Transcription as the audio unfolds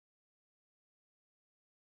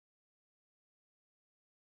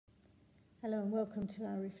Hello and welcome to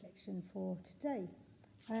our reflection for today,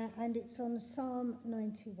 and it's on Psalm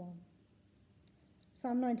 91.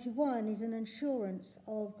 Psalm 91 is an assurance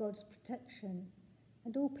of God's protection,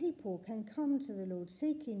 and all people can come to the Lord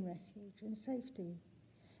seeking refuge and safety.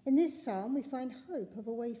 In this psalm we find hope of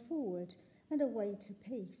a way forward and a way to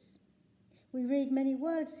peace. We read many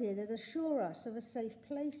words here that assure us of a safe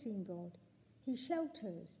place in God. He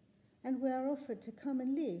shelters, and we are offered to come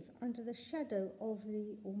and live under the shadow of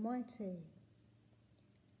the Almighty.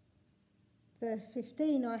 Verse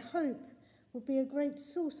 15, I hope, will be a great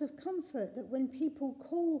source of comfort that when people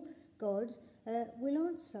call God, will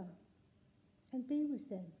answer and be with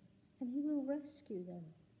them, and he will rescue them.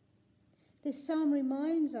 This psalm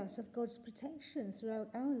reminds us of God's protection throughout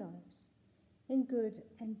our lives, in good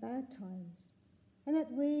and bad times, and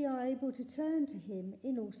that we are able to turn to him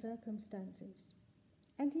in all circumstances.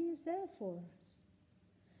 And he is there for us.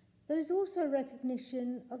 There is also a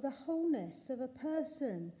recognition of the wholeness of a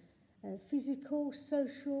person, physical,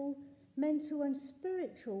 social, mental and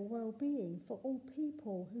spiritual well-being for all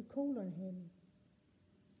people who call on him.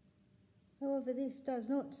 However, this does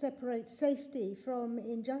not separate safety from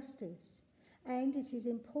injustice, and it is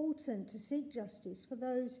important to seek justice for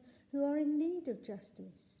those who are in need of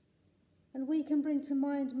justice. And we can bring to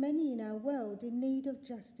mind many in our world in need of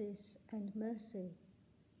justice and mercy.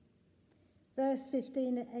 Verse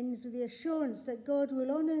 15 ends with the assurance that God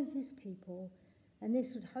will honour his people, and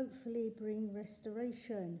this would hopefully bring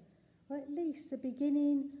restoration, or at least the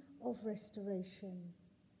beginning of restoration.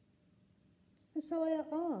 And so I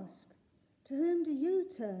ask, to whom do you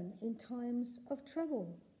turn in times of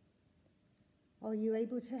trouble? Are you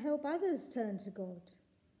able to help others turn to God?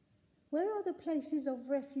 Where are the places of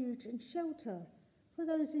refuge and shelter for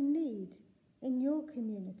those in need in your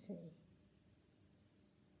community?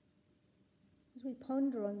 As we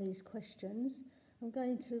ponder on these questions, I'm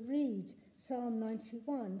going to read Psalm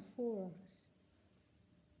 91 for us.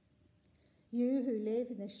 You who live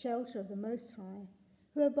in the shelter of the Most High,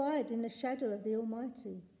 who abide in the shadow of the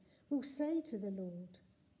Almighty, will say to the Lord,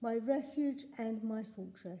 my refuge and my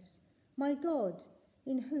fortress, my God,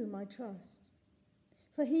 in whom I trust.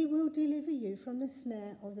 For he will deliver you from the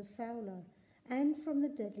snare of the fowler and from the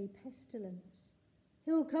deadly pestilence.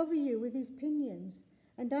 He will cover you with his pinions,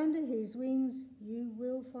 and under his wings you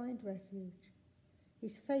will find refuge.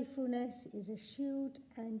 His faithfulness is a shield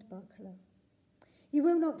and buckler. You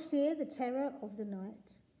will not fear the terror of the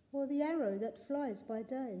night, or the arrow that flies by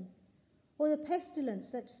day, or the pestilence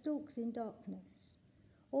that stalks in darkness,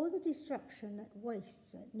 or the destruction that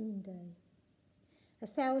wastes at noonday.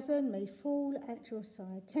 1,000 may fall at your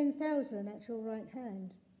side, 10,000 at your right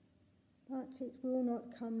hand, but it will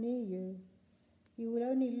not come near you. You will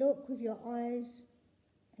only look with your eyes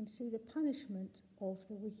and see the punishment of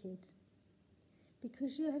the wicked.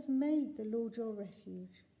 Because you have made the Lord your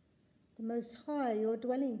refuge, the Most High your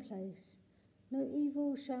dwelling place, no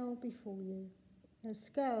evil shall befall you, no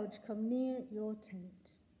scourge come near your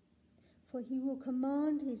tent. For he will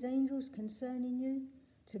command his angels concerning you,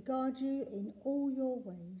 to guard you in all your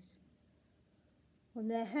ways. On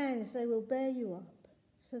their hands they will bear you up,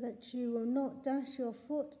 so that you will not dash your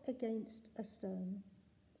foot against a stone.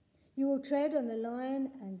 You will tread on the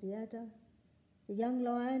lion and the adder, the young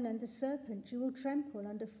lion and the serpent you will trample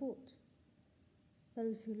underfoot.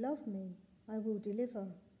 Those who love me I will deliver.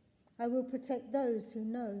 I will protect those who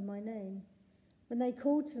know my name. When they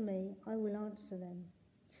call to me, I will answer them.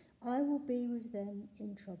 I will be with them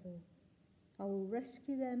in trouble. I will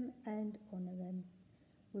rescue them and honour them.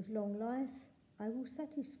 With long life I will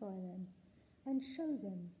satisfy them and show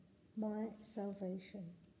them my salvation.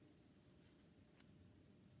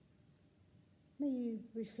 May you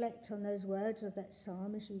reflect on those words of that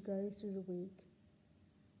psalm as you go through the week.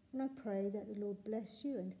 And I pray that the Lord bless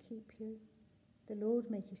you and keep you. The Lord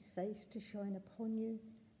make his face to shine upon you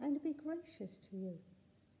and be gracious to you.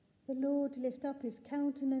 The Lord lift up his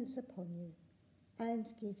countenance upon you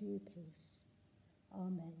and give you peace.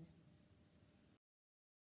 Amen.